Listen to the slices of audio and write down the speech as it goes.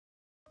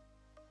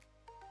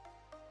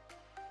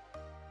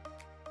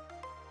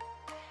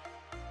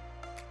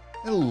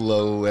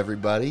Hello,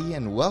 everybody,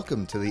 and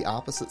welcome to the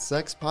Opposite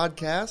Sex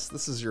Podcast.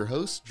 This is your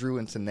host, Drew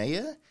and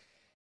Tanea,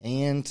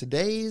 and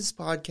today's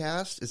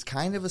podcast is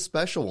kind of a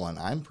special one.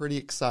 I'm pretty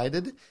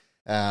excited.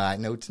 I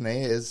know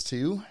Tanea is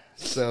too.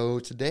 So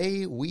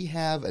today we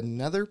have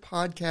another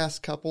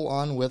podcast couple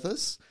on with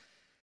us,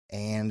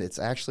 and it's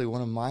actually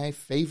one of my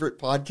favorite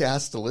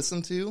podcasts to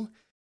listen to.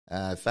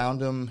 I found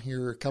them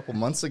here a couple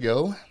months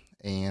ago,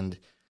 and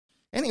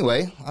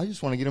anyway, I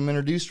just want to get them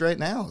introduced right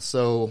now.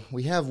 So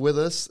we have with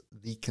us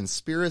the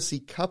conspiracy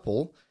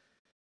couple,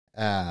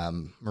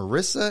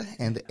 Marissa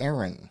and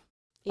Aaron.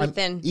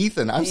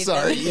 Ethan. I'm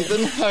sorry,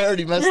 Ethan. I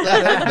already messed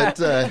that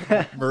up.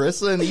 But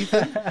Marissa and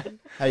Ethan,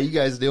 how you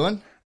guys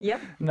doing?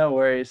 Yep. No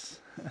worries.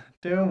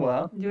 Doing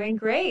well. Doing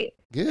great.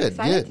 Good,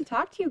 Excited good. to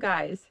talk to you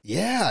guys.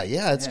 Yeah,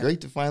 it's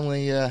great to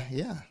finally,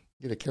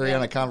 get to carry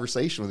on a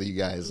conversation with you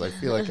guys. I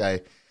feel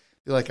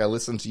like I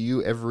listen to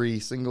you every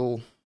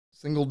single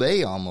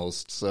day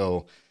almost.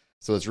 So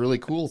it's really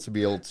cool to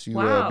be able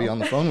to be on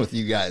the phone with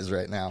you guys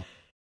right now.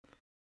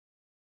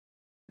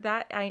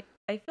 That I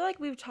feel like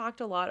we've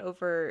talked a lot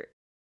over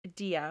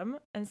DM,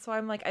 and so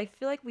I'm like, I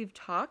feel like we've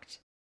talked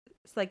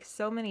like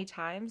so many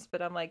times,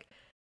 but I'm like,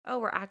 oh,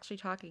 we're actually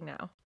talking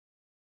now.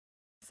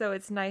 So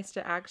it's nice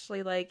to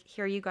actually like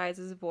hear you guys'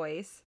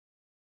 voice,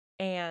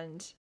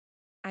 and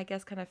I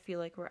guess kind of feel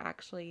like we're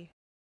actually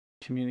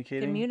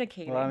Communicating.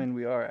 communicating. Well, I mean,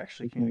 we are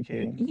actually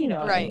communicating. You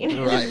know, what I Right.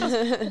 mean?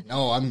 Right.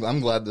 No, I'm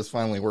glad this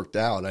finally worked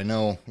out. I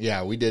know,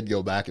 we did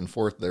go back and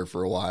forth there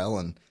for a while,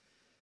 and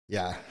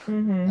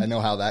I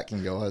know how that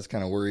can go. I was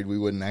kind of worried we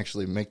wouldn't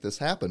actually make this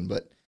happen,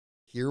 but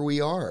here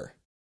we are.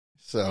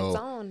 It's So,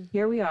 on.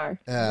 Here we are.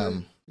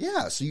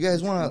 so you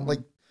guys want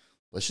to,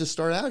 let's just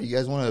start out. You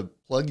guys want to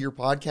plug your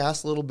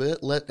podcast a little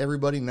bit, let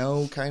everybody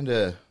know kind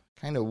of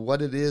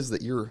what it is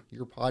that your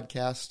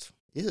podcast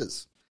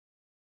is.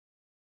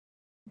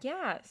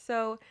 Yeah,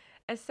 so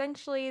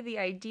essentially the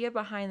idea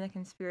behind the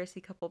Conspiracy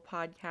Couple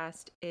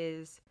podcast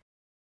is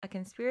a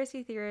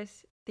conspiracy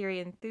theory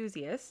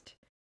enthusiast,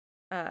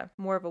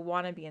 more of a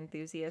wannabe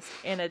enthusiast,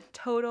 and a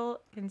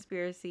total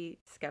conspiracy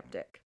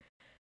skeptic.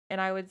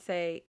 And I would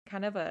say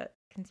kind of a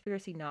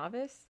conspiracy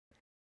novice.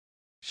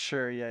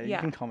 Sure, yeah, you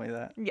can call me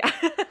that. Yeah.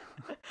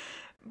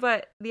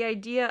 But the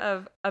idea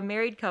of a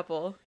married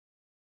couple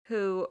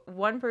who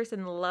one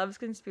person loves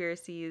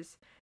conspiracies,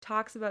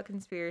 talks about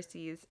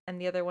conspiracies, and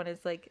the other one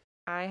is like,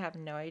 I have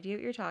no idea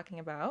what you're talking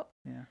about.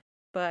 Yeah.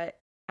 But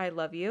I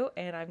love you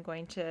and I'm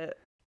going to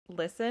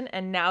listen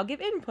and now give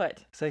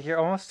input. It's like you're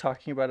almost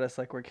talking about us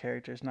like we're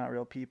characters, not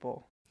real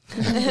people.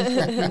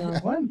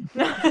 What?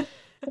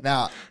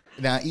 Now,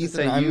 Ethan,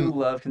 So you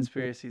love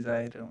conspiracies,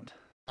 I don't.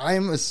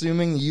 I'm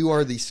assuming you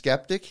are the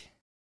skeptic.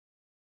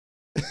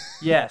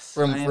 Yes.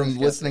 From I am a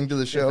skeptic, listening to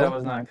the if show. that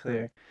was not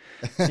clear.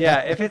 Yeah,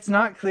 if it's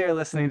not clear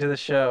listening to the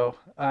show,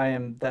 I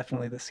am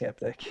definitely the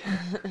skeptic.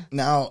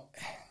 Now,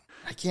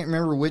 I can't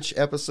remember which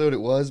episode it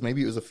was.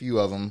 Maybe it was a few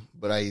of them,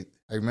 but I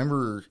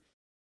remember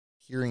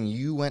hearing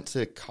you went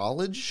to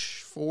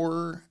college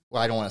for,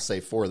 well, I don't want to say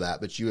for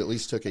that, but you at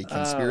least took a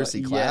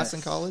conspiracy class in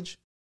yes. college?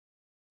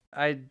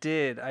 I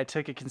did. I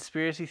took a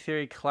conspiracy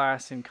theory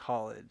class in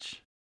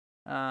college.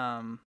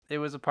 It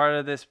was a part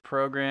of this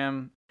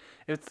program.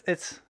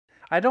 It's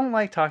I don't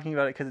like talking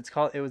about it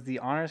because it was the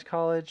honors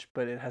college,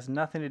 but it has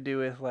nothing to do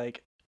with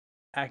like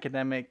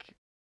academic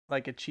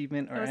like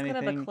achievement or It was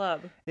anything. kind of a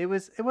club. It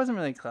wasn't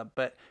really a club,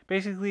 but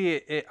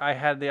basically I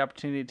had the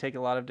opportunity to take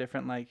a lot of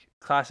different like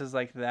classes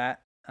like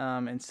that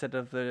instead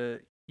of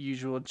the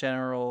usual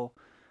general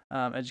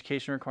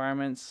education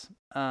requirements.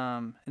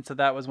 And so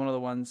that was one of the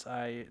ones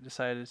I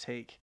decided to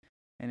take,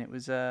 and it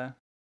was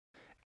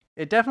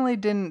it definitely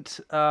didn't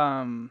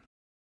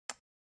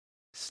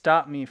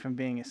stop me from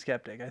being a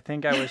skeptic. I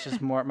think I was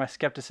just my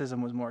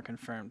skepticism was more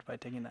confirmed by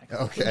taking that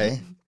class. Okay.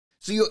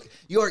 So you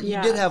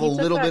did have a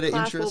little bit of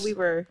interest. We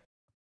were.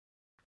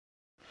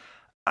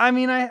 I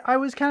mean, I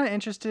was kind of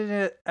interested in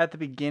it at the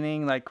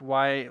beginning, like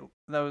why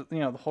that was,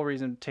 the whole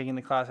reason taking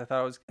the class. I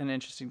thought it was an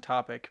interesting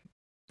topic.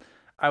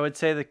 I would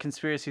say the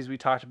conspiracies we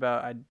talked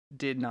about, I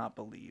did not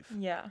believe.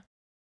 Yeah.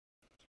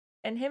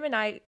 And him and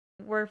I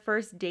were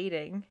first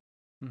dating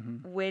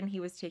Mm-hmm. when he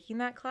was taking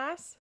that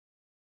class.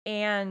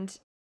 And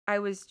I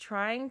was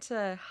trying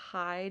to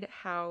hide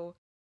how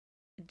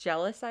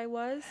jealous I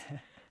was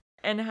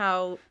and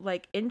how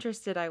like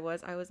interested I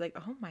was. I was like,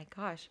 oh my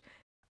gosh,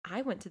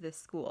 I went to this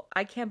school.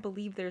 I can't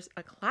believe there's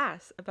a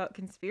class about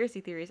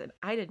conspiracy theories and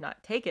I did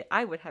not take it.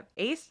 I would have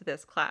aced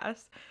this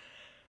class.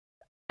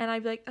 And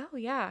I'd be like, oh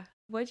yeah,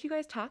 what did you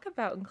guys talk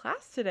about in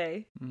class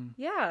today? Mm.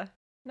 Yeah,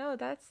 no,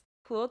 that's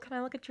cool. Can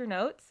I look at your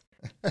notes?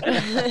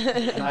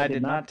 I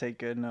did not take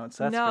good notes.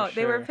 That's no, for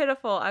sure. they were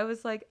pitiful. I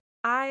was like,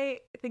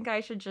 I think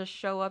I should just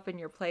show up in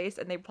your place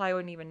and they probably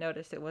wouldn't even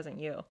notice it wasn't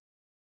you.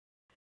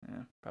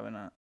 Yeah, probably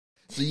not.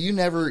 So you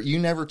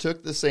never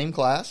took the same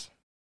class?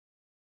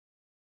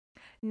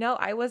 No,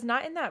 I was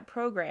not in that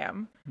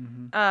program.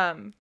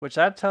 Mm-hmm. Which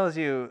that tells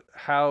you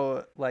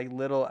how like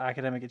little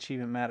academic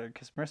achievement mattered,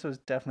 because Marissa was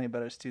definitely a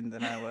better student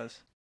than I was.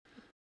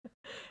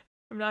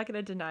 I'm not going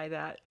to deny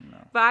that. No.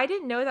 But I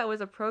didn't know that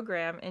was a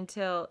program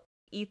until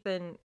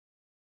Ethan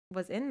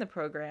was in the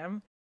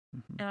program,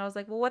 Mhm. and I was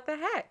like, well, what the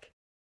heck?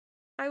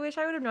 I wish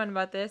I would have known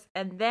about this.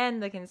 And then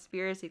the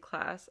conspiracy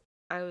class,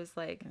 I was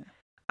like, Yeah.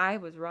 I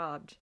was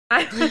robbed.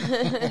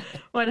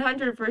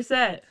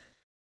 100%.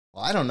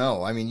 Well, I don't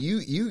know. I mean,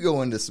 you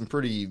go into some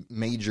pretty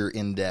major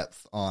in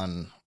depth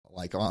on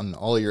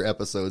all your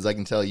episodes. I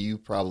can tell you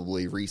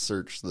probably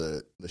researched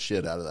the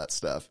shit out of that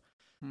stuff.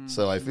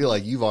 So I feel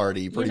like you've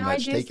already pretty much I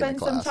do taken a spend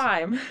class. some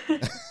time.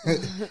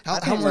 how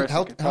think much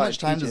Marissa could probably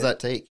time teach does it. that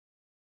take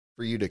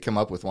for you to come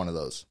up with one of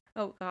those?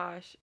 Oh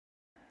gosh.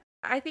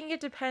 I think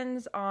it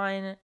depends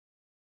on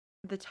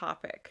the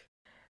topic.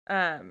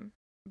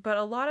 But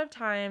a lot of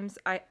times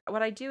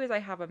what I do is I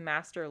have a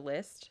master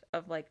list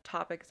of like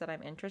topics that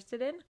I'm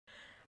interested in,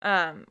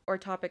 or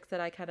topics that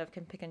I kind of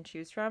can pick and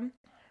choose from.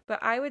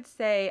 But I would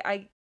say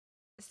I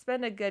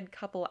spend a good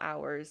couple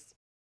hours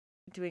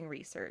doing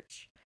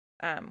research.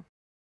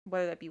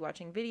 Whether that be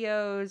watching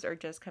videos or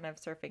just kind of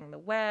surfing the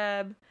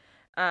web,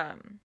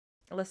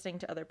 listening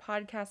to other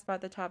podcasts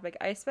about the topic.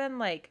 I spend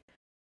like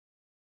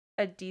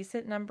a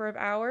decent number of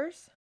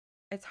hours.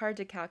 It's hard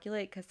to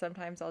calculate because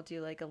sometimes I'll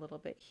do like a little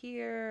bit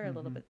here, a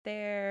little Mhm. bit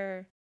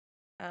there.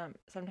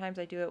 Sometimes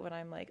I do it when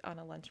I'm like on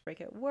a lunch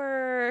break at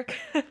work.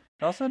 It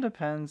also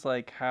depends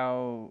like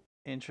how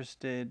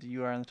interested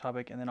you are in the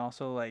topic, and then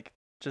also like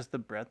just the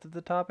breadth of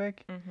the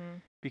topic.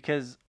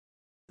 Because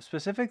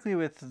specifically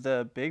with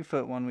the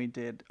Bigfoot one we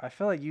did, I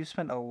feel like you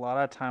spent a lot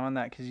of time on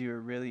that because you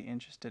were really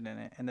interested in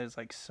it, and there's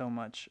like so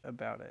much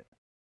about it.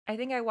 I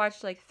think I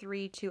watched like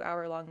 3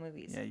 2-hour-long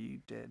movies. Yeah, you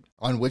did,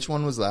 On which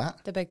one was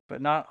that? The big.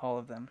 but not all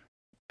of them.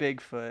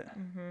 Bigfoot,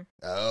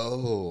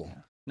 Oh,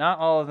 not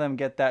all of them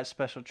get that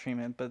special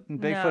treatment, but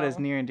Bigfoot is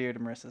No. near and dear to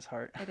Marissa's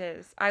heart. It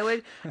is. I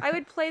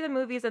would play the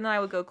movies and then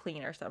I would go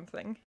clean or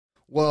something.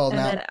 well And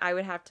now then I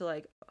would have to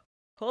like,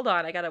 hold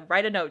on, I gotta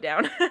write a note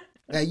down.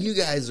 now you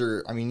guys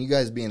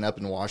being up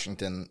in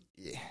Washington.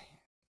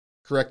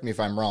 Correct me if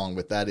I'm wrong,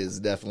 but that is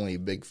definitely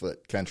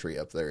Bigfoot country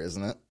up there,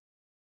 isn't it?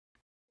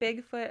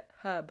 Bigfoot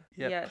hub.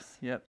 Yep. Yes.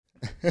 Yep.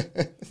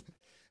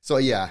 So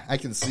yeah, I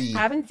can see. I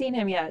haven't seen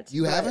him yet.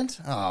 You but- haven't?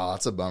 Oh,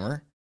 that's a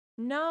bummer.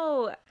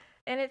 No,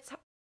 and it's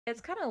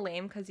kind of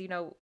lame because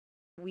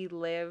we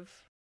live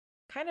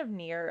kind of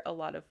near a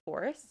lot of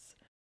forests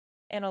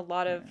and a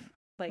lot of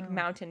like Oh.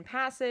 mountain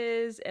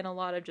passes and a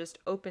lot of just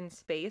open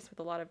space with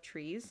a lot of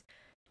trees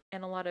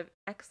and a lot of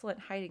excellent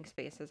hiding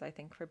spaces, I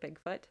think, for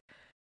Bigfoot.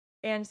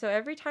 And so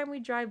every time we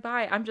drive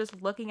by, I'm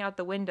just looking out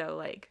the window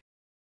like,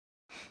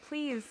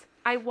 please,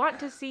 I want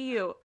to see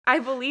you. I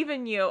believe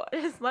in you.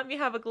 Just let me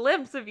have a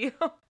glimpse of you.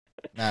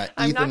 Now,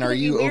 I'm not Ethan, gonna are be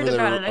you weird over there?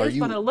 about it. I Are just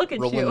you wanna look at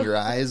rolling you. your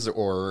eyes,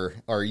 or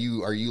are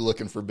you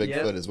looking for Bigfoot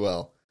Yep. as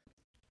well?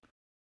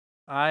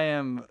 I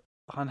am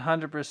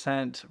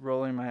 100%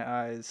 rolling my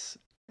eyes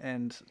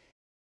and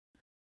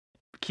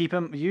keep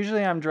him.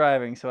 Usually I'm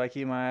driving, so I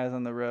keep my eyes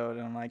on the road.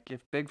 And I'm like, if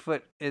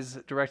Bigfoot is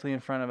directly in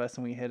front of us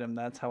and we hit him,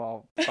 that's how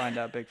I'll find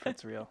out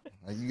Bigfoot's real.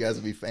 You guys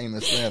will be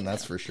famous then,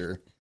 that's for sure.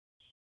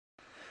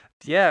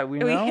 Yeah,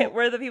 we're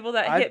We're the people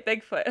that I- hit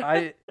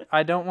Bigfoot.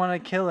 I don't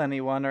want to kill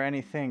anyone or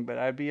anything, but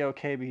I'd be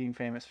okay being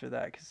famous for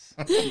that because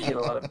you get a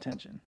lot of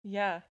attention.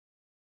 Yeah.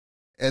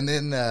 And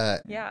then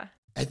Yeah.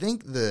 I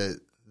think the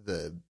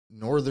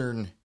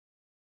northern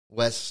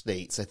west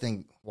states, I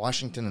think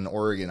Washington and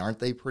Oregon, aren't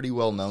they pretty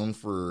well known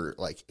for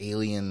like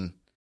alien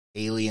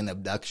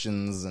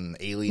abductions and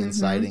alien Mhm.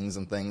 sightings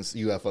and things,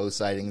 UFO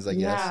sightings, I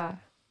guess. Yeah.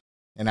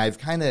 And I've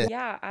kind of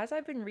Yeah. As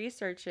I've been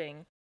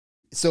researching,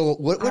 so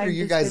what are I've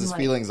your just been guys' like,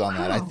 feelings on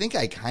that? I wow. think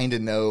I kind of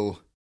know.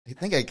 I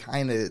think I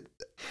kind of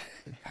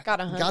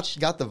Got a hunch.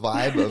 got the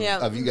vibe of, Yeah.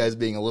 of you guys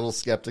being a little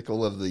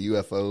skeptical of the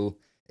UFO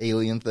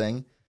alien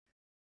thing.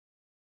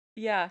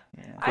 yeah,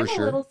 Yeah. I'm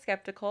sure. a little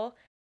skeptical.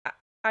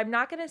 I'm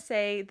not going to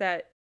say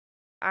that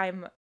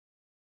I'm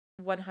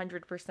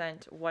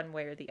 100% one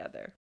way or the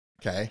other.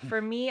 Okay.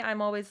 For me,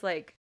 I'm always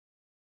like,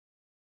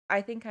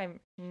 I think I'm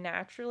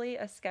naturally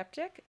a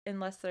skeptic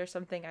unless there's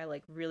something I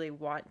like really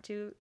want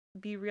to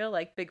be real,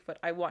 like Bigfoot.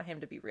 I want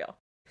him to be real.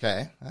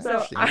 Okay. I So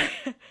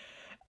understand.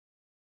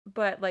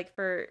 but like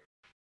for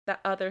the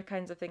other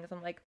kinds of things,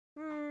 I'm like,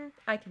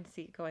 I can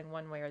see it going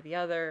one way or the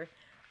other.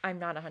 I'm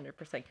not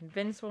 100%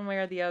 convinced one way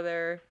or the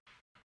other,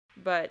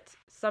 but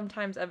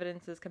sometimes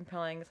evidence is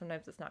compelling.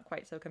 Sometimes it's not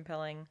quite so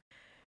compelling.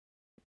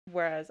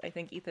 Whereas I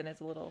think Ethan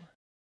is a little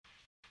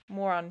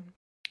more on.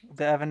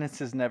 The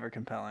evidence is never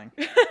compelling.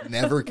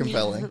 Never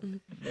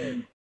compelling.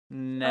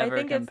 Never I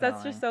think compelling.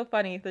 that's just so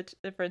funny, the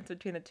difference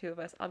between the two of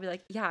us. I'll be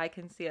like, yeah, I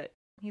can see it.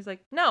 He's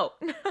like, no.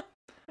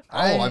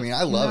 I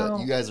love No.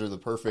 it. You guys are the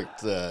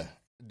perfect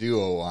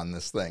duo on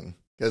this thing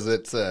because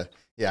it's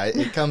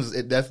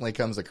it definitely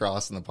comes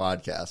across in the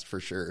podcast for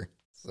sure.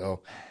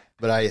 So,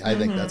 but I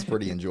think that's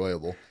pretty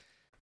enjoyable.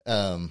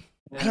 I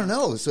don't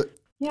know. So,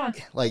 Yeah.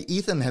 like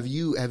Ethan, have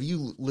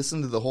you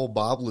listened to the whole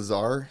Bob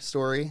Lazar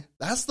story?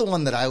 That's the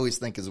one that I always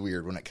think is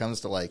weird when it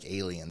comes to like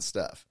alien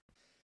stuff.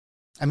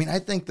 I mean, I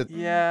think that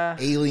Yeah.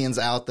 aliens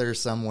out there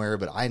somewhere,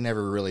 but I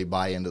never really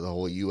buy into the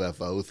whole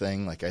UFO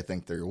thing. Like, I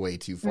think they're way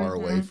too far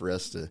away for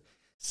us to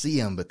see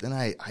him. But then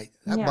that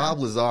Yeah. Bob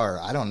Lazar,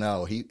 I don't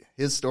know.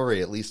 His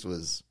story at least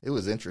was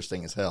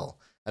interesting as hell.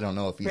 I don't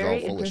know if he's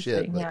Very all full of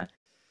shit, interesting,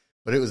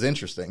 but it was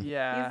interesting.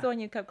 Yeah. He's the one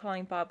you kept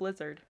calling Bob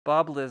Lizard.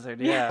 Bob Lizard,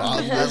 yeah. Bob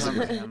I Lizard.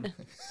 remember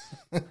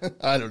him.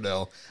 I don't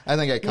know. I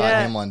think I caught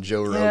Yeah. him on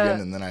Joe Rogan, Yeah.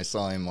 and then I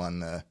saw him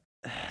on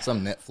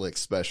some Netflix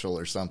special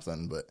or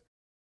something. But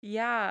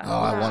Yeah.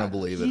 I yeah. want to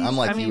believe it. He's- I'm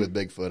like I you mean- with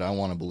Bigfoot. I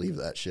want to believe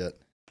that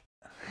shit.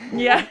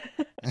 Yeah.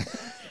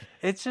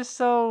 It's just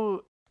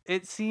so,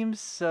 it seems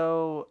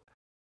so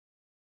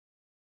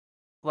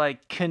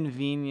like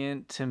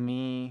convenient to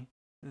me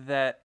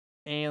that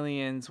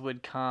aliens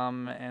would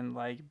come and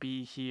like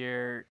be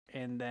here,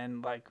 and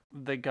then like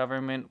the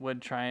government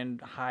would try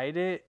and hide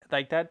it.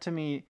 Like that, to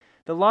me,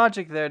 the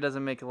logic there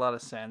doesn't make a lot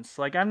of sense.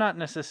 Like, I'm not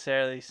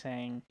necessarily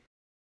saying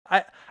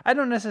I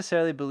don't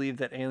necessarily believe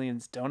that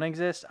aliens don't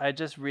exist. I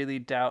just really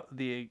doubt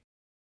the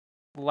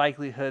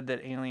likelihood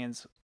that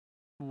aliens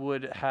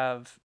would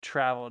have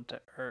traveled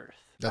to Earth.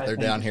 That I they're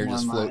think down is here more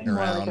just floating mine.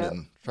 More like around a-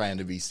 and trying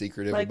to be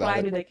secretive Like, about why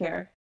it. do they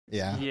care?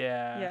 Yeah.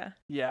 Yeah.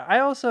 Yeah. I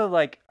also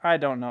like, I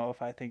don't know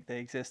if I think they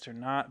exist or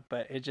not,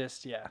 but it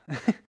just, yeah.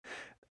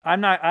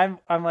 I'm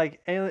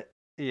like,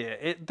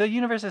 the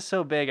universe is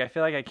so big, I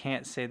feel like I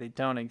can't say they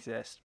don't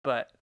exist,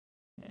 but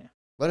yeah.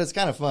 But it's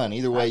kind of fun.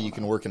 Either way, don't you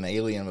can know. work an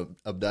alien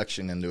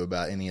abduction into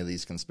about any of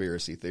these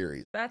conspiracy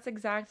theories. That's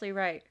exactly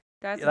right.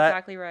 That's Yeah, that-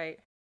 exactly right.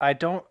 I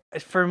don't,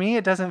 for me,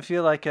 it doesn't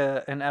feel like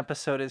an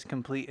episode is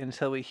complete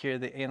until we hear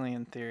the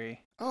alien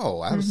theory.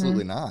 Oh,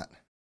 absolutely not.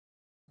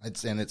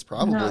 It's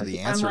probably No,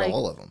 the I'm answer like- to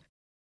all of them.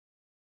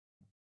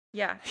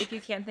 Yeah. If you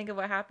can't think of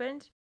what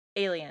happened,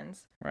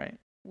 aliens. Right.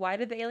 Why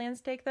did the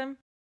aliens take them?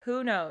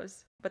 Who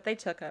knows? But they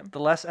took them. The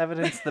less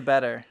evidence, the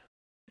better.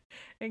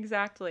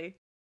 Exactly.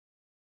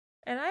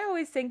 And I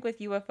always think with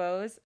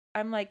UFOs,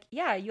 I'm like,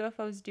 yeah,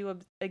 UFOs do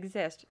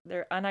exist.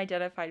 They're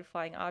unidentified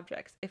flying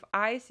objects. If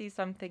I see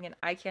something and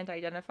I can't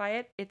identify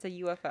it, it's a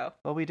UFO.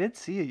 Well, we did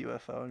see a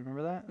UFO.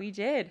 Remember that? We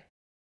did.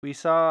 We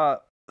saw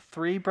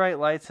 3 bright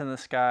lights in the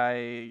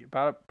sky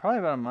probably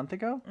about a month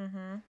ago.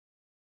 Mm-hmm.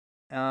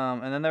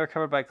 And then they were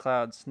covered by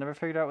clouds. Never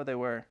figured out what they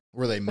were.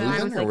 Were they But I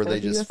moving was or like, were they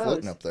those just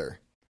floating UFOs. up there?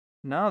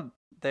 No,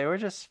 they were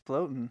just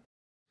floating.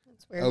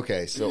 That's weird.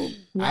 Okay, so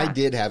Yeah. I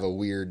did have a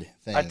weird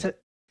thing.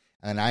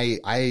 And I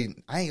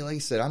like I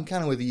said, I'm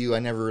kind of with you. I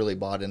never really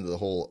bought into the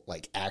whole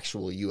like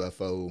actual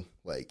UFO,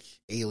 like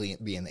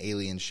being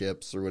alien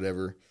ships or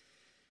whatever.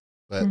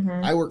 But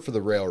Mhm. I work for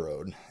the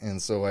railroad, and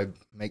so I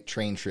make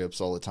train trips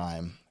all the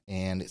time.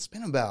 And it's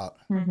been about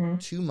Mm-hmm.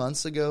 2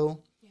 months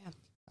ago. Yeah.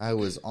 I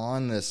was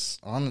on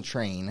the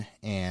train,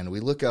 and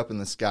we look up in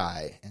the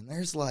sky, and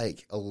there's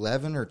like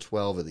 11 or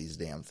 12 of these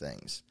damn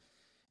things,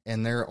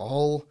 and they're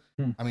all,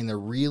 I mean, they're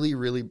really,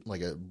 really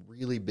like a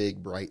really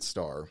big bright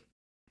star.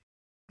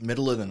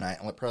 Middle of the night,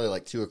 probably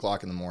like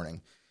 2:00 in the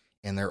morning,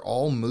 and they're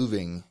all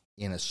moving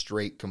in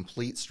a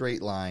complete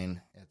straight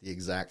line at the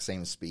exact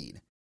same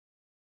speed.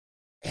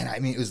 And I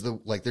mean, it was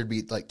there'd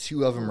be like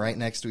 2 of them right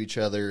next to each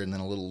other, and then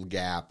a little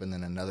gap, and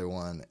then another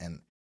one,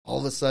 and all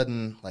of a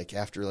sudden, like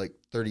after like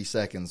 30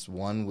 seconds,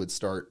 one would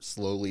start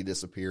slowly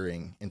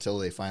disappearing until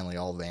they finally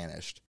all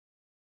vanished.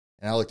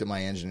 And I looked at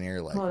my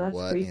engineer like, Oh, that's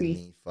what creepy. in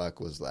the fuck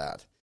was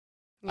that?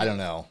 I don't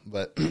know,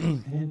 but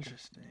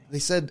Interesting.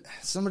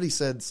 somebody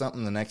said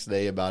something the next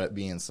day about it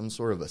being some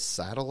sort of a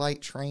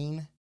satellite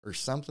train or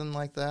something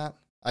like that.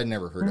 I'd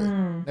never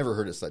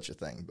heard of such a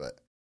thing, but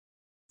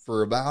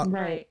for about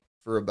Right.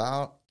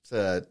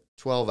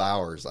 12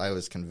 hours, I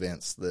was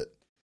convinced that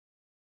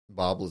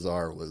Bob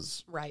Lazar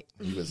was Right.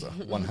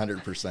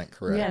 100%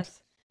 correct.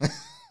 Yes.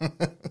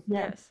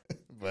 Yes.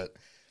 But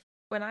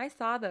When I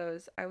saw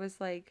those, I was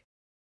like,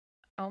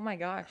 oh my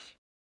gosh,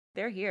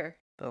 they're here.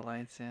 The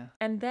lights, yeah.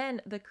 And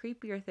then the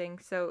creepier thing,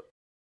 so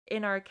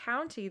in our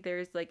county,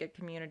 there's like a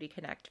Community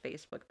Connect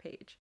Facebook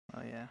page.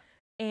 Oh, yeah.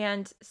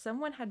 And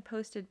someone had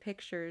posted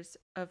pictures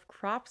of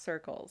crop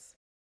circles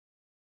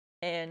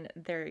in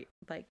their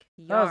like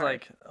yard. That was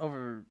like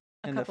over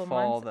a in the couple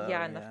fall, months. though.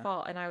 Yeah, in the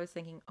fall. And I was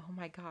thinking, oh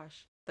my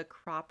gosh, the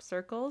crop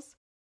circles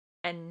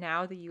and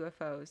now the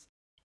UFOs.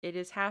 It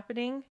is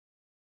happening.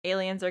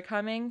 Aliens are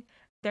coming.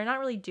 They're not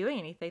really doing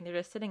anything. They're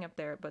just sitting up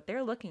there, but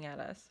they're looking at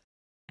us.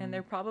 And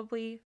they're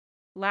probably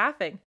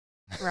laughing.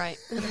 Right.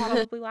 They're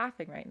probably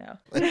laughing right now.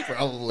 they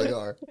probably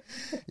are.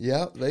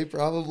 Yep, they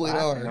probably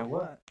Laughing are. at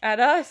what? At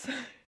us.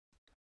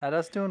 At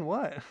us doing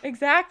what?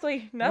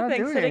 Exactly. not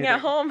Nothing. doing Sitting at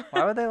anything. home.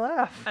 Why would they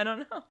laugh? I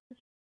don't know.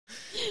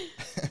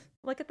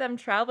 Look at them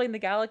traveling the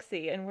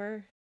galaxy,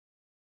 and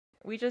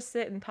we just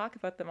sit and talk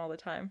about them all the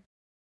time.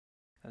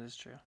 That is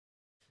true.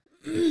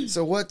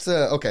 So what?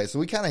 Okay, so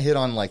we kind of hit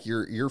on like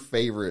your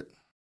favorite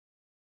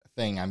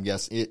thing. I'm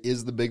guessing it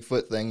is the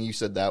Bigfoot thing. You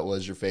said that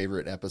was your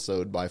favorite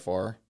episode by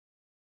far.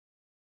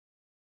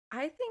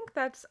 I think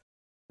that's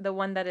the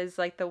one that is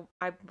like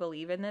I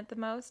believe in it the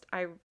most.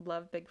 I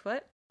love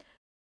Bigfoot.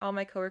 All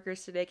my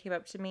coworkers today came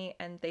up to me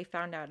and they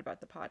found out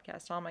about the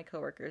podcast. All my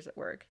coworkers at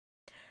work.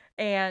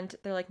 And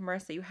they're like,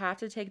 Marissa, you have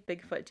to take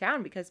Bigfoot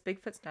down because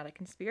Bigfoot's not a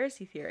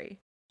conspiracy theory.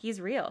 He's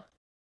real.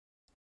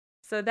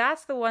 So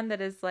that's the one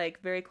that is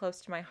like very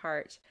close to my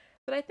heart.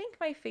 But I think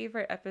my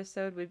favorite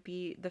episode would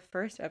be the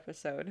first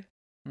episode,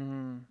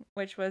 Mm.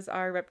 which was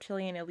our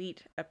Reptilian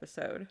Elite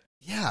episode.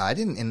 Yeah, I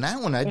didn't. In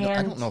that one, I don't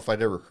And- know if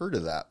I'd ever heard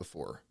of that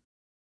before.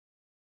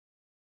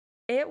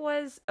 It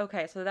was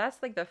okay, so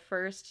that's like the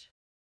first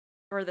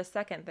or the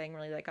second thing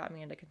really that got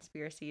me into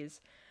conspiracies.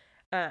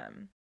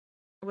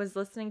 Was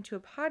listening to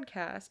a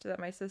podcast that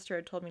my sister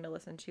had told me to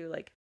listen to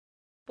like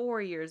 4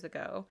 years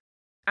ago.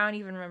 I don't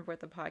even remember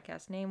what the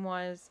podcast name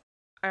was.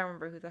 I don't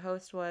remember who the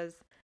host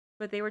was,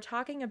 but they were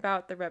talking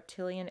about the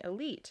Reptilian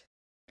Elite.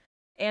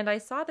 And I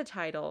saw the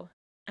title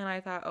and I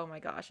thought, oh my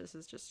gosh, this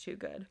is just too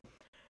good.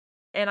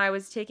 And I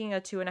was taking a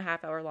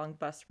 2.5-hour long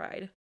bus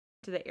ride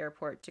to the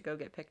airport to go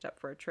get picked up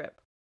for a trip.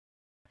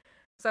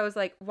 So I was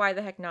like, why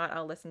the heck not?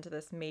 I'll listen to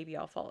this. Maybe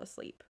I'll fall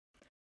asleep.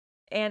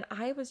 And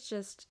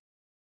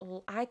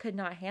I could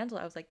not handle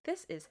it. I was like,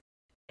 this is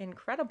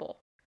incredible.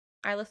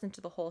 I listened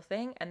to the whole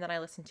thing and then I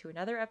listened to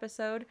another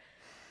episode.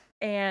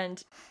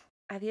 And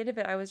at the end of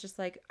it, I was just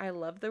like, I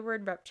love the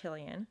word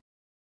reptilian,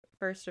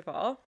 first of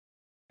all.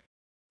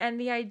 And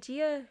the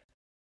idea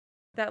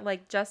that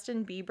like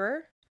Justin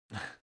Bieber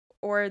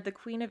or the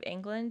Queen of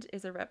England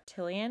is a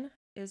reptilian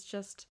is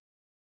just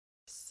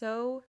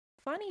so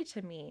funny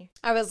to me.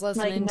 I was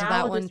listening to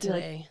that one just, like-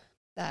 today,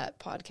 that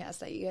podcast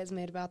that you guys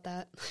made about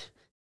that.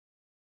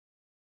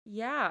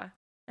 Yeah.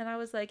 And I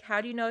was like,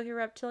 how do you know if you're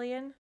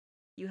reptilian?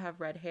 You have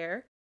red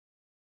hair.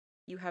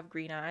 You have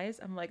green eyes.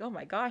 I'm like, oh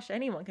my gosh,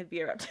 anyone could be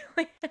a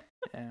reptilian.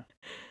 Yeah.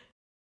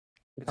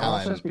 It's Now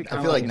almost I'm, just I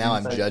become feel like an now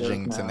I'm inside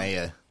judging joke now.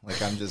 Tanea.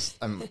 Like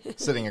I'm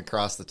sitting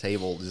across the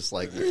table, just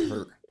like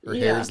her Yeah.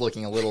 hair's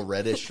looking a little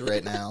reddish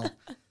right now.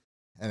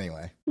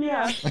 Anyway,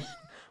 Yeah.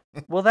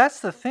 Well, that's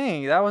the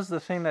thing. That was the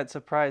thing that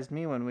surprised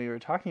me when we were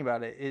talking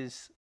about it,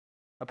 is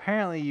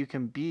apparently you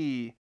can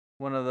be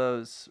one of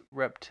those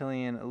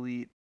reptilian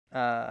elite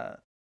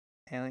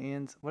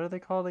aliens. What are they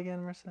called again,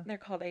 Marissa? They're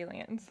called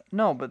aliens.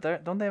 No, but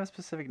don't they have a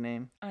specific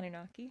name?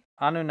 Anunnaki.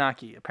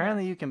 Anunnaki.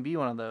 Apparently you can be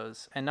one of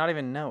those and not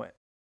even know it.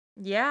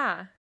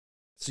 Yeah.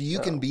 so you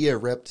So- can be a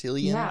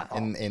reptilian Yeah.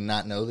 and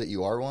not know that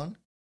you are one?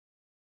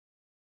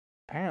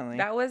 Apparently.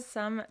 That was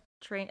some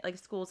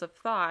schools of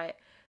thought.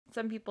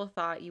 Some people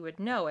thought you would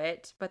know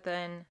it, but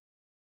then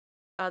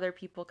other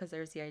people, because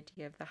there's the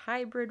idea of the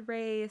hybrid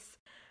race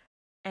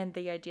and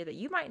the idea that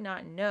you might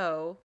not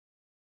know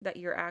that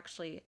you're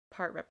actually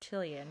part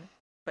reptilian,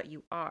 but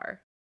you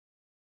are.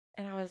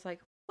 And I was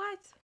like, what?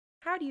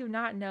 How do you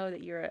not know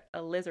that you're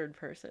a lizard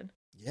person?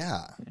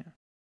 Yeah.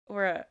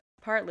 Or a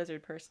part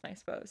lizard person, I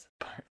suppose.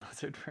 Part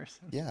lizard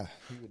person. Yeah.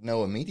 You would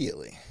know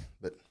immediately.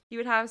 But You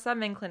would have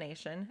some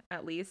inclination,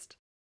 at least.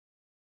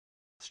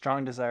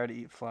 Strong desire to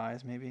eat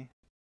flies, maybe.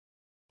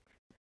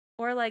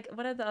 Or like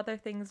one of the other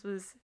things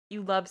was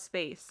you love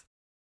space.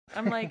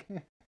 I'm like,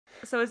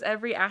 so is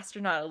every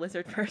astronaut a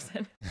lizard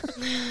person?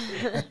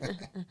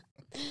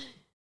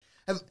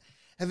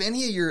 have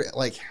any of your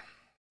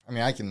I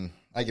mean I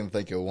can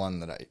think of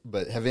one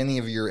but have any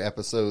of your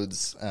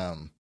episodes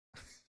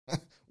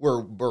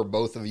where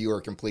both of you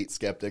are complete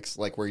skeptics,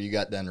 like where you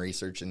got done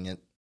researching it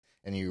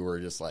and you were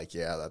just like,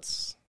 yeah,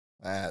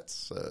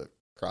 that's a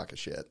crock of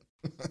shit.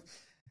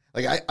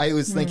 Like I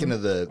was thinking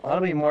of Well, that'll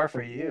be more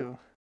for you.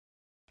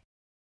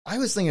 I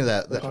was thinking of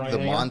the Which one are you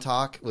thinking of?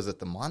 Montauk. Was it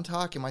the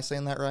Montauk? Am I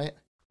saying that right?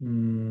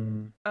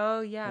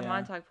 Oh yeah, Yeah.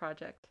 Montauk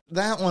Project.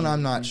 That one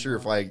I'm not sure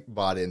if I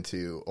bought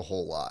into a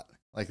whole lot.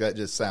 Like that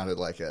just sounded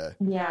like a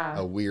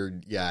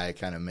weird guy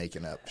kind of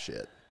making up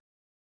shit.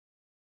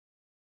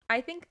 I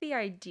think the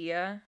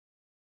idea,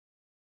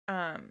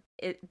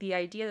 the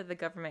idea that the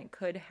government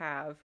could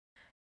have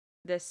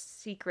this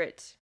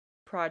secret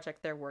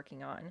project they're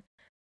working on.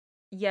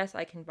 Yes,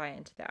 I can buy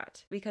into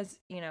that because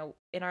in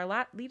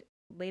our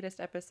latest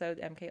episode,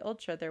 MK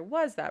Ultra, there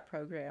was that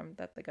program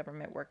that the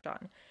government worked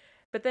on.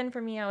 But then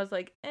for me, I was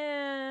like,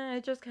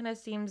 it just kind of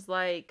seems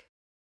like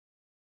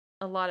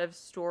a lot of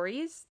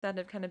stories that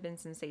have kind of been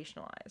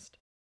sensationalized.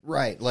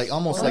 Right, like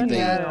almost Well, like then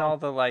you they. add in all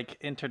the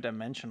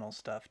interdimensional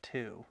stuff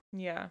too.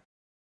 Yeah.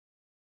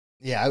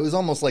 Yeah, it was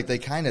almost like they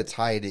kind of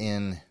tied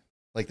in,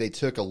 like they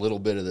took a little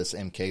bit of this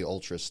MK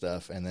Ultra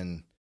stuff and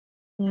then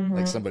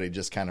like somebody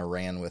just kind of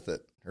ran with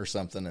it or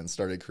something and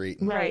started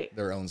creating Right.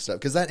 their own stuff.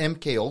 Because that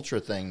MK Ultra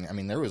thing, I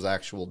mean, there was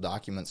actual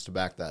documents to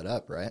back that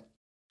up, right?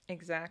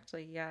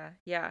 Exactly.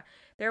 Yeah.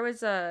 There was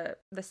the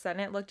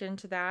Senate looked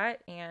into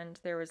that, and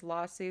there was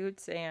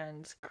lawsuits,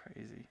 and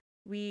Crazy.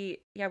 we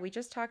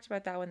just talked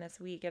about that one this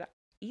week, and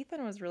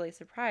Ethan was really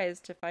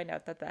surprised to find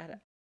out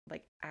that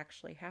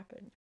actually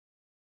happened.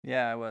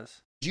 Yeah, I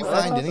was. Did you Well,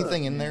 that's find also-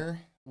 anything in yeah.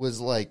 there?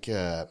 Was like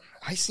I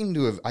seem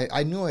to have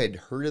I knew I had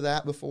heard of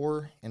that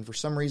before, and for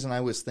some reason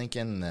I was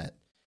thinking that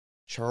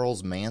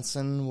Charles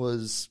Manson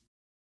was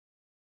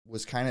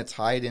kind of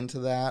tied into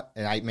that,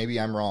 and maybe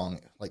I'm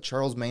wrong. Like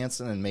Charles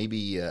Manson and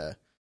maybe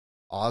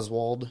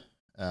Oswald,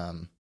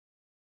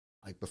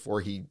 like before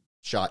he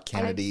shot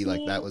Kennedy,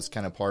 like that was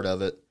kind of part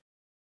of it.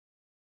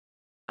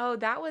 Oh,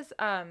 that was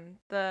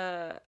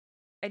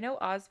I know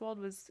Oswald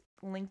was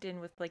linked in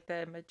with like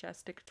the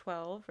Majestic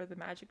 12 or the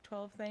Magic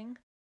 12 thing.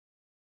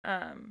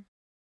 And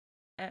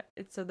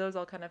So those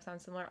all kind of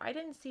sound similar. I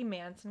didn't see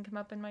Manson come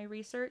up in my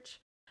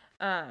research.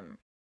 In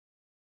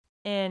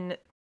the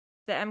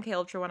MK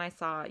Ultra one, I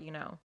saw,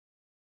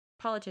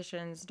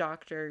 politicians,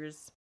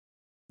 doctors,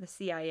 the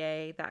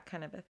CIA, that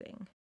kind of a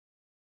thing.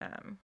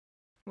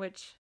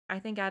 Which I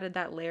think added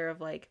that layer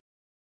of like,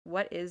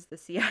 what is the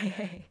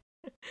CIA?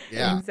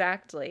 Yeah.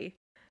 Exactly.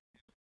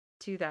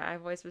 To that,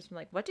 I've always been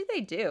like, what do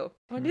they do?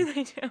 What do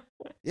they do?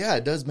 Yeah,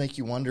 it does make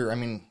you wonder. I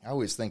mean, I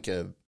always think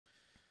of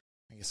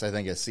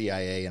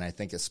CIA and I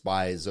think of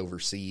spies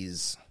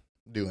overseas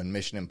doing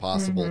Mission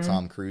Impossible,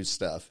 Tom Cruise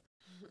stuff.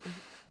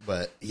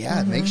 But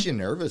yeah, it makes you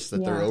nervous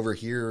that they're over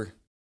here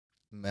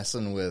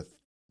messing with,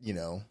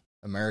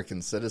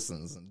 American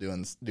citizens and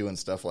doing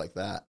stuff like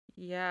that.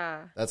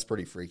 Yeah. That's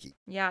pretty freaky.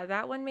 Yeah,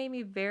 that one made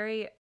me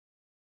very,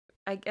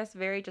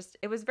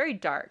 it was very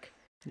dark.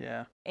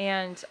 Yeah.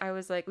 And I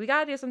was like, we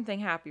gotta do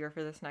something happier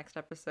for this next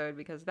episode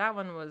because that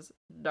one was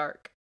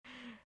dark.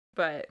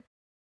 But,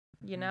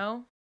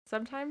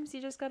 sometimes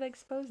you just gotta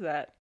expose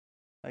that.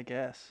 I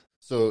guess.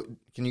 So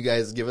can you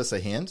guys give us a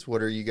hint?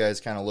 What are you guys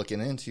kind of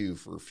looking into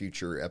for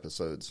future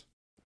episodes?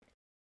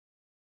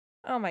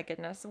 Oh my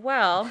goodness.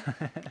 Well,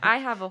 I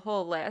have a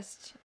whole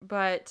list,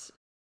 but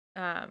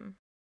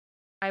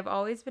I've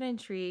always been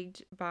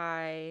intrigued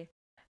by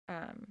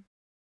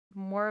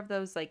more of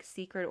those like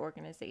secret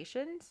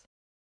organizations.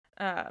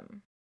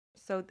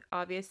 So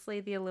obviously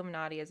the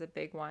Illuminati is a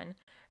big one,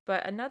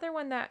 but another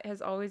one that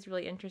has always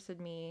really interested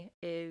me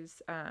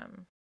is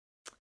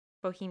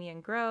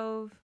Bohemian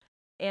Grove,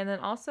 and then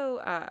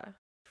also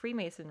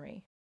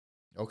Freemasonry.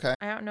 Okay.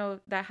 I don't know,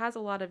 that has a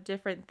lot of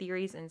different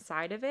theories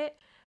inside of it,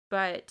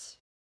 but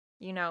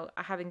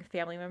having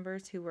family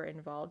members who were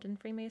involved in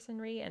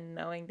Freemasonry and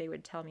knowing they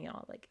would tell me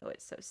all like, oh,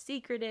 it's so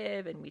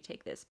secretive and we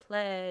take this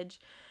pledge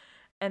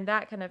and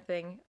that kind of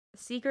thing.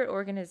 Secret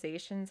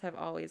organizations have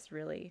always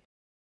really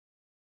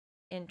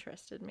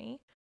interested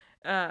me.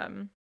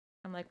 I'm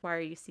like, why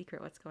are you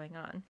secret? What's going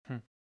on?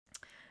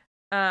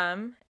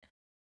 And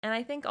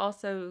I think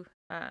also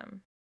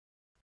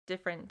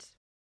different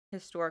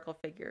historical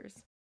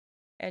figures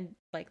and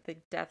like the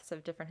deaths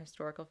of different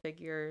historical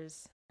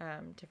figures,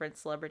 different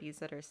celebrities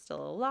that are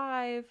still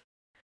alive,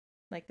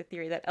 like the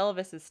theory that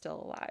Elvis is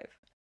still alive.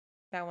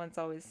 That one's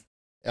always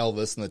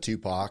Elvis and the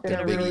Tupac been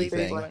and a Biggie really big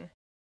thing. one.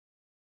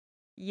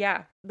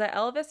 Yeah, the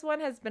Elvis one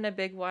has been a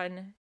big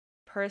one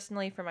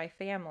personally for my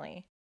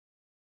family.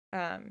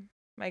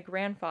 My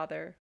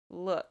grandfather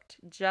looked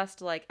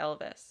just like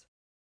Elvis.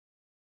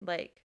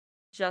 Like,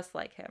 just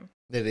like him.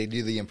 Did they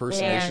do the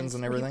impersonations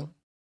and everything?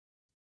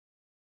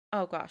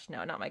 Oh gosh,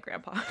 no, not my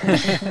grandpa.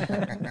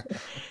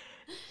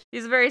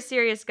 He's a very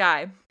serious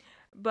guy.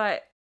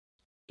 But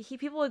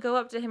people would go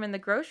up to him in the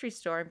grocery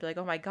store and be like,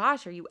 oh my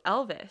gosh, are you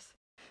Elvis?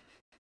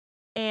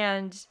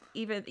 And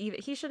even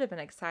he should have been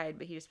excited,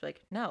 but he just be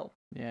like, no.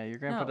 Yeah, your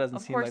grandpa No, doesn't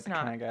of seem like course the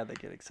not. kind of guy that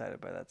get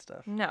excited by that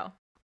stuff. No.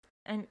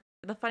 And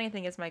the funny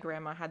thing is my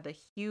grandma had the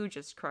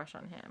hugest crush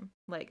on him.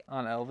 Like,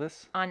 On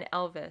Elvis? on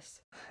Elvis.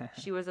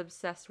 She was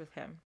obsessed with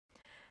him.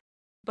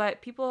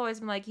 But people always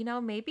been like,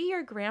 maybe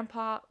your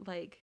grandpa,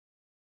 like,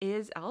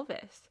 is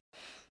Elvis.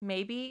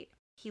 Maybe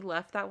he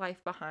left that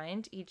life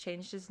behind, he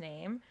changed his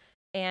name,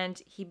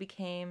 and he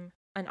became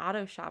an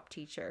auto shop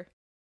teacher.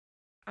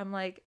 I'm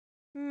like,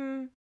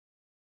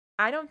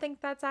 I don't think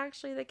that's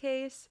actually the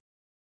case,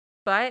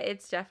 but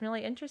it's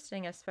definitely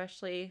interesting,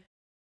 especially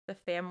the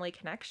family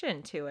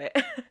connection to it.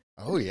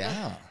 Oh,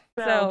 yeah.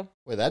 So,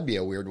 Well, that'd be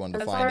a weird one to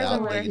as find far as out I'm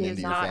aware, digging he's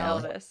into your not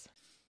family. Elvis.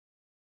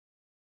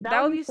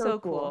 That would be so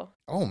cool.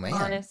 Oh, man.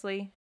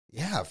 Honestly.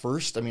 Yeah,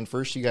 first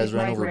you guys If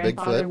run my over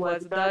grandfather Bigfoot,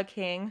 Was the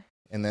king.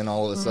 and then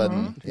all of a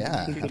sudden,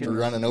 yeah, You could after get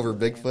running those over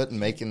super Bigfoot and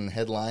making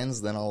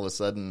headlines, then all of a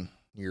sudden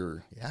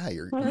you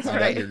That's find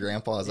out right. your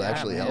grandpa is Yeah,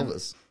 actually man.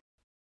 Elvis.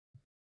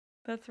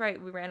 That's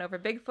right. We ran over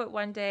Bigfoot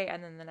one day,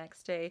 and then the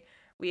next day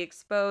we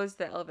exposed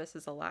that Elvis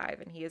is alive,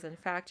 and he is in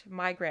fact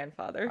my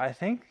grandfather. I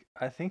think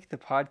the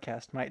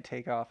podcast might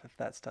take off if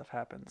that stuff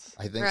happens.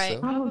 I think Right. so.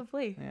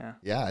 Probably. Yeah.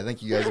 Yeah, I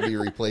think you guys will be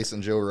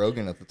replacing Joe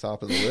Rogan at the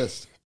top of the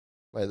list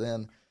by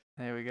then.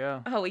 There we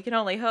go. Oh, we can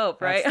only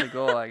hope, right? That's the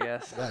goal, I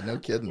guess. Yeah, no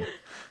kidding.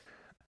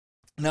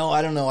 No,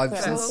 I don't know. I've So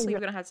since hopefully we're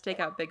gonna have to take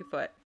out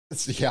Bigfoot.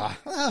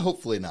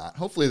 hopefully not.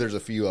 Hopefully there's a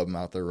few of them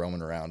out there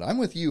roaming around. I'm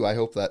with you. I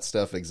hope that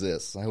stuff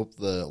exists. I hope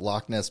the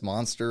Loch Ness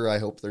Monster, I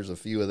hope there's a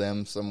few of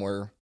them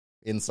somewhere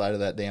inside of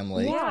that damn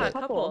lake. Yeah, a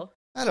But couple.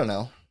 I don't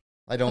know.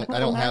 I don't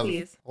couple have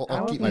Nessies.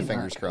 I'll keep my Nessie's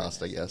fingers not coming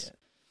crossed, I Nessie guess.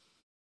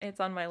 yet. It's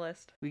on my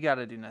list. We got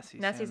to do Nessie.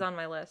 Nessie's soon. on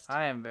my list.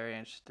 I am very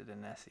interested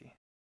in Nessie.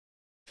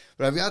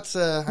 But I've got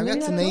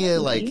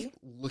Tanea like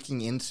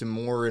looking into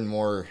more and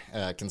more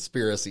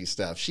conspiracy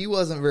stuff. She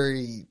wasn't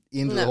very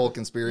into the No, whole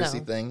conspiracy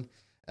no. thing.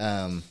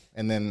 And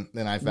then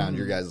I found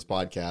your guys'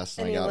 podcast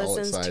and And he I got all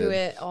listens excited. to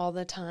it all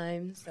the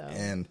time. So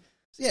And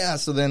yeah,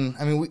 so then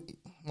I mean we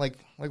like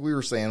we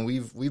were saying,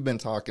 we've been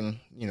talking,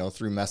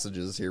 through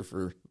messages here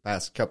for the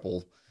past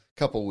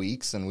couple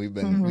weeks, and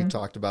we've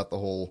talked about the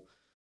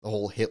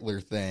whole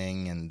Hitler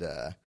thing, and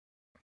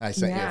I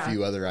sent you a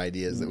few other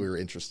ideas that we were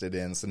interested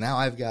in. So now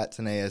I've got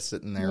Tanea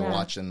sitting there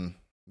watching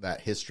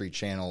that History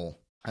Channel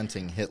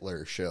Hunting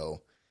Hitler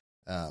show.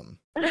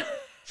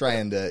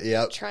 Trying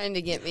to Trying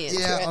to get me into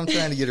yeah, it. I'm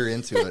trying to get her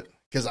into it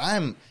because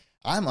I'm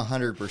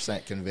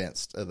 100%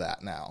 convinced of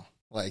that now.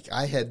 Like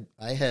I had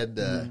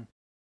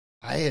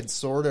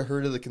sort of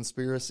heard of the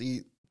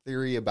conspiracy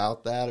theory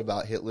about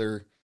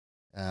Hitler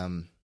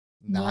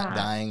not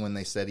dying when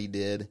they said he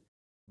did,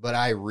 but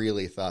I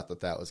really thought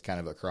that was kind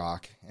of a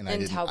crock. And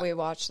Until we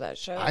watched that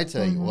show. I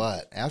tell you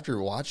what,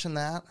 after watching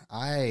that,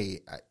 I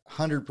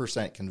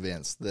 100%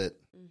 convinced that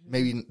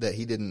maybe that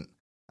he didn't.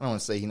 I don't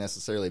want to say he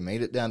necessarily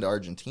made it down to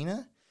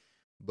Argentina,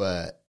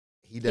 but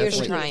he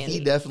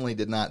definitely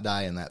did not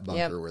die in that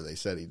bunker where they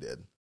said he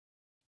did.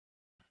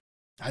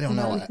 I don't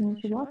know.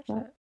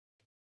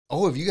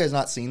 Oh, have you guys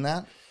not seen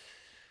that?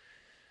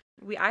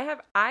 I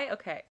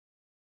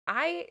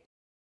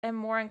am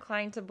more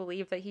inclined to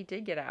believe that he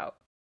did get out.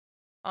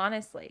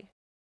 Honestly.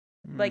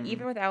 Like,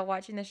 even without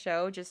watching the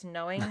show, just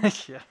knowing...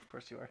 Yeah, of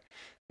course you are.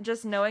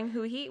 Just knowing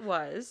who he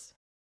was,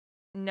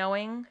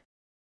 knowing,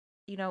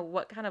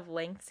 what kind of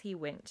lengths he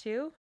went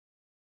to,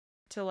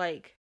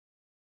 like,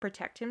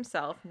 protect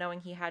himself,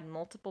 knowing he had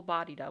multiple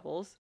body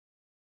doubles,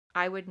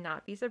 I would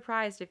not be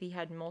surprised if he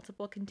had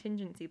multiple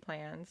contingency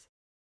plans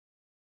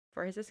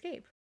for his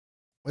escape.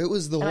 It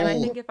was the whole... And I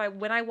think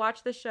when I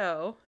watch the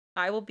show,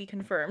 I will be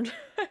confirmed.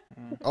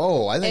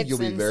 Oh, I think It's you'll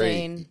be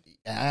insane.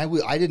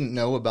 I didn't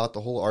know about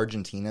the whole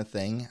Argentina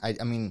thing.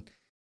 I mean,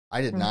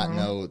 I did not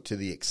know to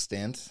the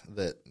extent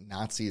that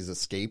Nazis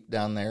escaped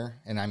down there.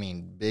 And I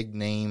mean, big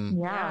name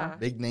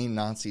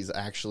Nazis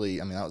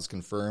actually, I mean, that was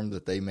confirmed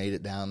that they made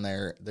it down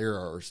there. There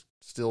are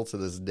still to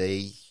this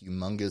day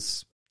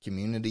humongous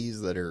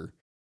communities that are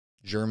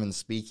German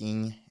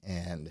speaking.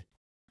 And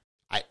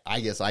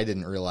I guess I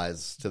didn't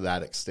realize to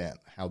that extent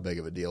how big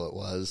of a deal it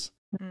was.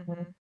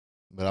 Mm-hmm.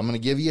 But I'm going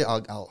to give you,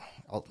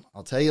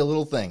 I'll tell you a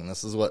little thing.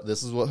 This is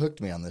what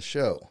hooked me on this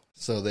show.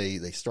 So they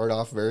start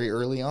off very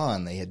early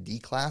on. They had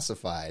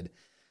declassified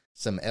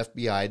some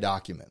FBI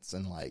documents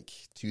in like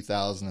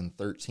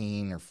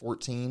 2013 or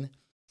 14.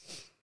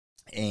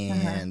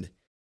 And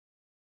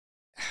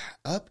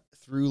up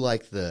through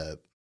like I'm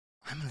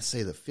going to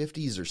say the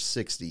 50s or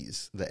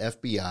 60s, the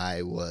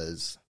FBI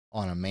was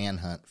on a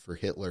manhunt for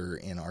Hitler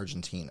in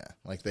Argentina.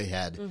 Like they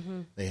had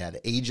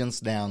agents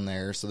down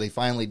there. So they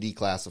finally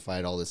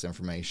declassified all this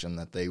information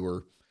that they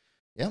were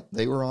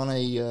on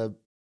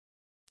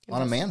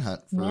a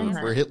manhunt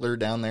for Hitler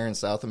down there in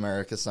South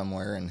America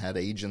somewhere, and had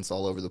agents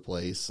all over the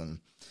place and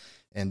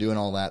doing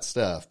all that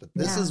stuff. But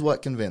this is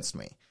what convinced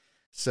me.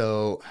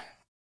 So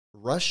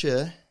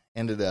Russia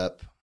ended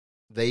up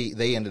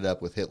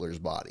with Hitler's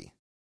body,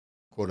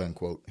 quote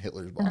unquote,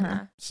 Hitler's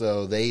body.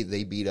 So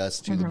they beat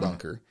us to the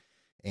bunker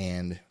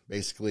and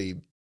basically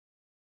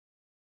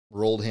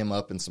rolled him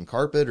up in some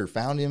carpet, or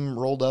found him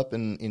rolled up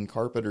in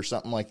carpet or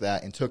something like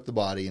that, and took the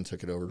body and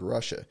took it over to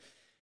Russia,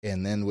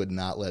 and then would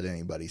not let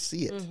anybody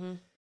see it.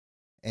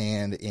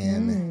 And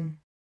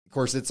of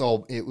course,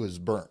 it was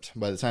burnt.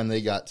 By the time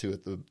they got to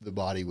it, the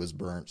body was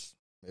burnt.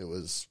 It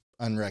was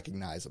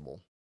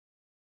unrecognizable.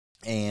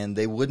 And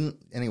they wouldn't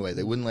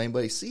let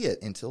anybody see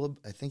it until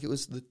I think it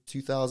was the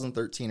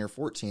 2013 or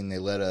 14. They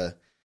let a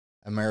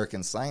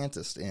American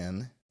scientist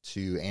in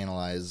to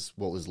analyze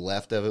what was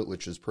left of it,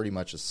 which is pretty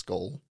much a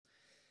skull.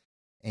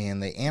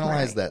 And they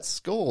analyzed that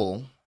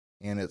skull,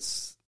 and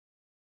it's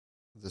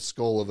the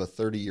skull of a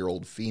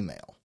 30-year-old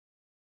female.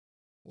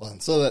 Well,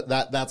 and so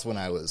that's when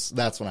I was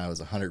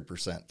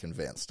 100%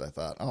 convinced. I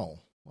thought, oh,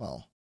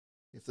 well,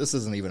 if this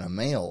isn't even a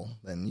male,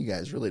 then you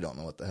guys really don't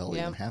know what the hell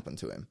even happened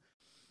to him.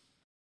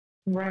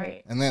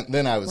 Right. And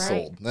then I was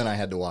sold. Then I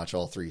had to watch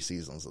all 3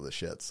 seasons of the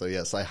shit. So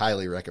yes, I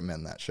highly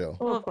recommend that show.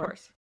 Well, of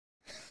course.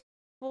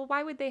 Well,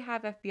 why would they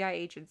have FBI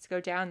agents go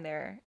down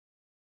there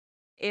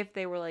if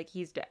they were like,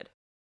 he's dead?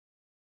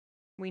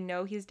 We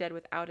know he's dead.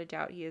 Without a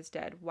doubt, he is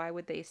dead. Why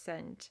would they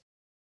send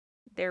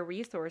their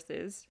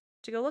resources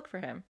to go look for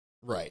him?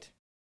 Right.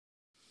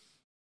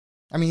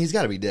 I mean, he's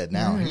got to be dead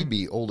now. He'd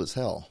be old as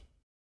hell.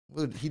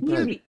 He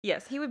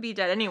would be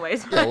dead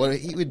anyways. Yeah,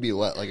 he would be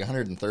what, like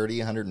 130,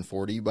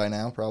 140 by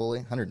now, probably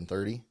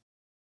 130.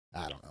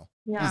 I don't know.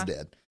 Yeah. He's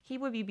dead. He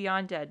would be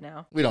beyond dead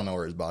now. We don't know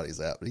where his body's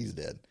at, but he's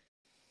dead.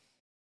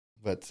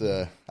 But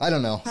I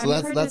don't know. So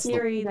that's the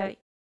theory that.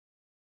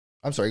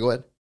 I'm sorry. Go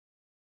ahead.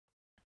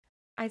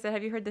 I said,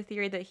 have you heard the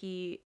theory that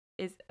he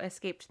is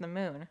escaped to the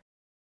moon?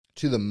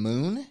 To the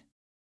moon?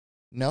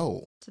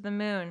 No. To the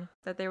moon.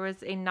 That there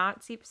was a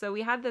Nazi. So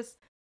we had this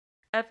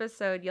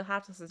episode you'll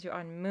have to listen to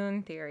on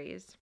moon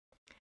theories.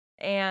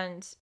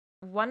 And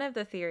one of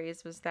the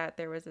theories was that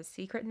there was a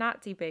secret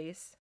Nazi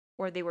base,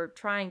 or they were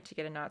trying to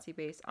get a Nazi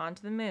base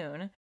onto the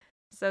moon,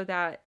 so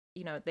that,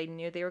 they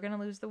knew they were going to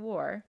lose the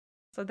war,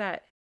 so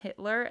that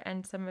Hitler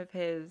and some of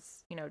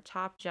his,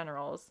 top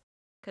generals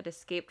could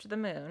escape to the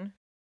moon,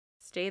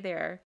 stay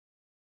there,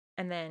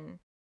 and then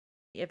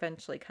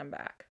eventually come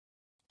back.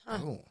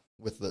 Oh,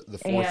 with the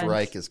Fourth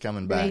Reich is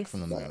coming back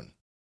from the moon.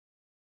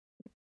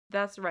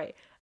 That's right.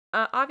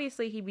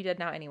 Obviously, he'd be dead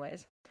now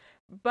anyways.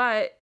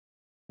 But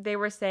they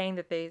were saying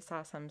that they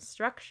saw some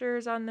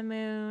structures on the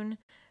moon.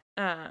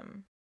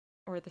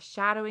 or the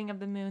shadowing of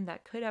the moon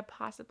that could have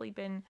possibly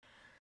been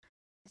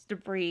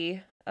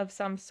debris of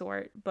some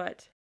sort,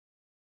 but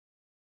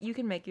you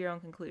can make your own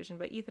conclusion.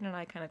 But Ethan and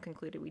I kind of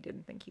concluded we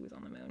didn't think he was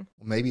on the moon.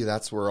 Maybe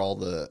that's where all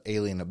the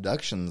alien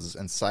abductions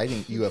and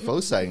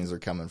UFO sightings are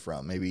coming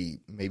from. Maybe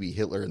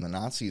Hitler and the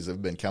Nazis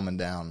have been coming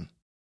down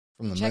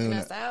from the Checking moon,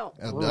 us out.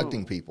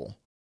 abducting Whoa. people.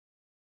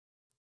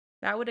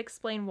 That would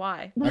explain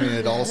why. I mean,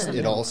 it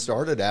all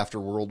started after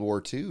World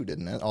War II,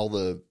 didn't it? All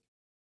the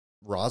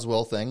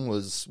Roswell thing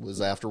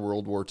was after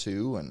World War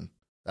II, and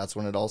that's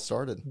when it all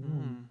started.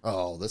 Hmm.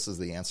 Oh, this is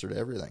the answer to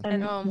everything.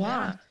 And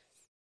Yeah.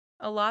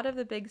 A lot of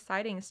the big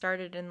sightings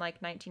started in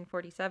like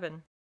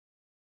 1947.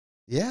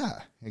 Yeah,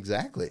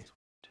 exactly.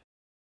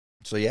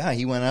 So yeah,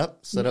 he went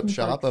up, set up He's,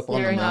 shop like, up on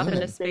the Staring off moon.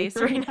 into and- space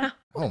right now.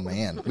 Oh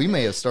man, we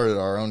may have started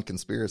our own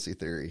conspiracy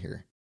theory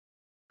here.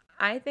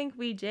 I think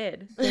we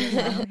did.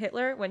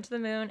 Hitler went to the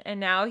moon, and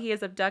now he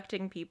is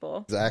abducting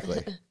people.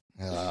 Exactly.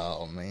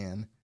 Oh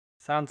man.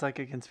 Sounds like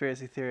a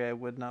conspiracy theory I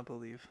would not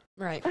believe.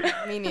 Right.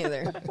 Me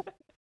neither.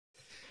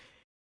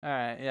 All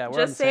right, yeah, we're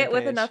on Just the say same it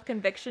with page. enough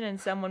conviction, and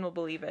someone will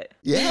believe it.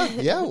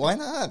 Yeah, why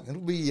not?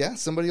 It'll be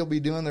somebody will be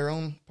doing their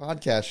own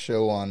podcast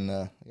show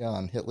on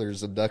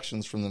Hitler's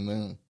abductions from the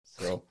moon.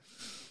 So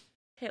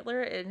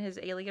Hitler and his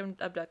alien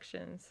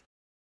abductions.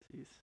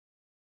 Jeez.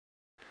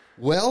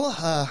 well,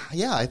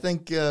 I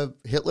think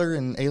Hitler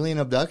and alien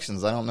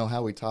abductions. I don't know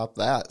how we top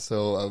that.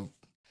 So I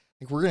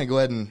think we're gonna go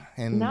ahead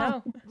and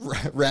No.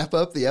 wrap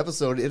up the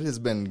episode. It has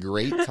been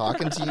great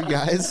talking to you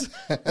guys.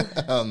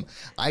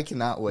 I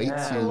cannot wait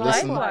Yeah. to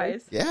listen.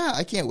 Likewise. Yeah,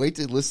 I can't wait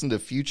to listen to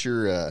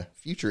future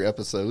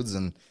episodes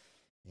and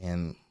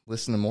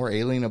listen to more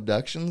alien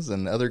abductions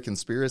and other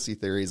conspiracy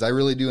theories. I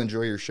really do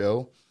enjoy your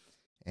show,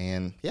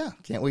 and yeah,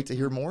 can't wait to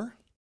hear more.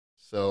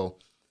 So,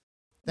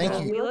 thank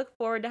Well, you. We look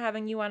forward to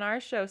having you on our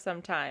show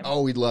sometime.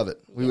 Oh, we'd love it.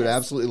 We would Yes,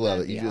 absolutely love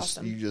it. that'd You be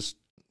just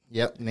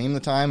awesome. name the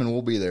time and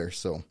we'll be there.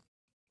 So,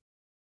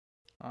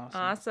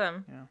 Awesome.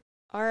 Awesome.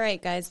 All right,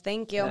 guys.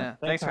 Thank you. Yeah,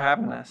 thanks for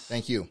having us.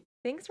 thank you.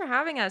 Thanks for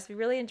having us. We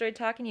really enjoyed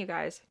talking to you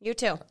guys. You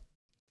too.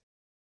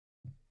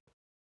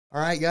 All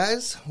right,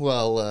 guys.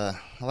 Well,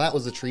 that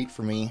was a treat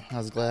for me. I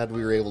was glad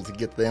we were able to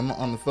get them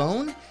on the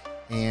phone,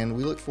 and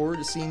we look forward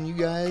to seeing you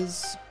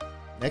guys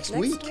next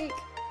week.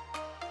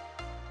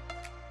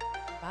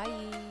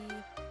 Bye.